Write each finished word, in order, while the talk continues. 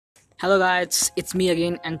Hello guys, it's me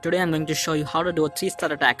again, and today I'm going to show you how to do a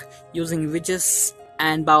 3-star attack using witches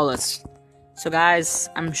and bowlers. So guys,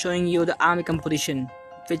 I'm showing you the army composition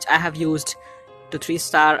which I have used to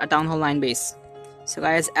 3-star a town hall 9 base. So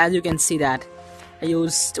guys, as you can see that I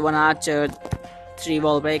used 1 archer, 3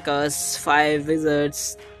 wall breakers, 5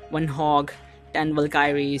 wizards, 1 hog, 10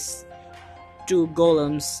 valkyries, 2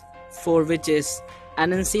 golems, 4 witches,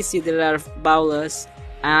 and in CC there are bowlers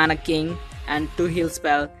and a king and 2 heal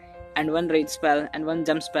spell and 1 rage spell and 1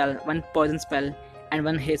 jump spell, 1 poison spell and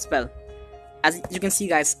 1 haste spell. As you can see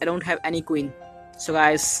guys, I don't have any queen. So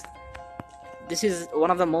guys, this is one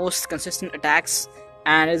of the most consistent attacks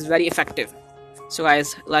and is very effective. So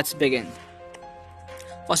guys, let's begin.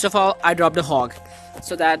 First of all, I dropped a hog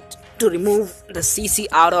so that to remove the CC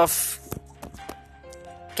out of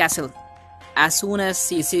castle. As soon as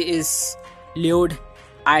CC is lured,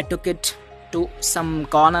 I took it to some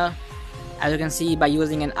corner, as you can see, by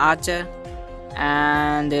using an archer,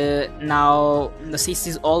 and now the CC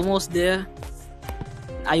is almost there.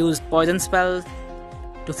 I used poison spell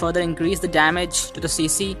to further increase the damage to the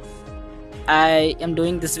CC. I am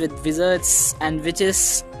doing this with wizards and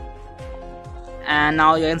witches, and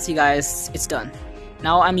now you can see guys, it's done.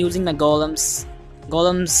 Now I'm using my golems.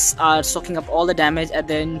 Golems are soaking up all the damage at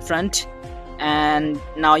the in front, and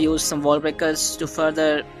now use some wall breakers to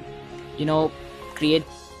further create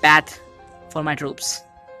path for my troops.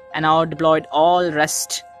 And now deployed all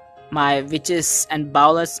rest my witches and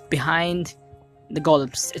bowlers behind the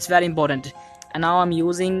golems. It's very important. And now I'm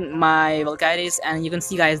using my valkyries, and you can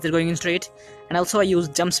see guys, they're going in straight. And also I use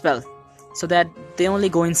jump spell so that they only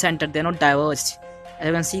go in center, they're not diverged. As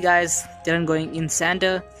you can see guys, they're going in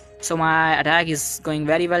center, so my attack is going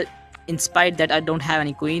very well in spite that I don't have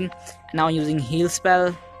any queen. And now I'm using heal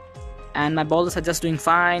spell, and my bowlers are just doing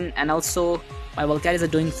fine, and also my valkyries are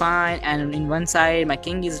doing fine, and in one side my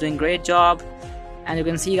king is doing great job. And you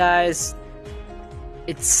can see guys,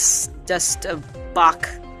 it's just a park,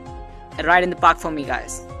 right in the park for me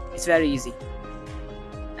guys. It's very easy,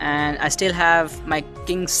 and I still have my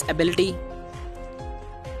king's ability.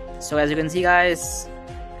 So as you can see guys,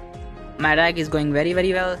 my attack is going very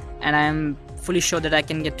well, and I am fully sure that I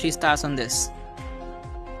can get 3 stars on this.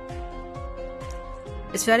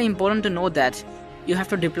 It's very important to know that you have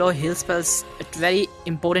to deploy heal spells at very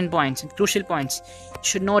important points, crucial points. You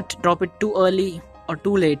should not drop it too early or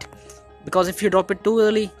too late, because if you drop it too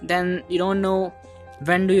early, then you don't know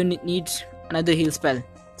when do you need another heal spell.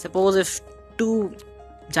 Suppose if 2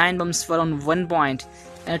 giant bombs were on 1 point,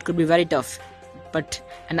 then it could be very tough.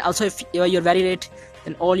 And also if you're very late,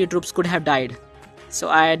 then all your troops could have died. So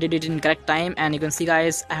I did it in correct time, and you can see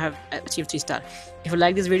guys, I have achieved 3 star. If you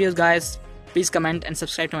like these videos guys, please comment and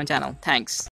subscribe to my channel. Thanks.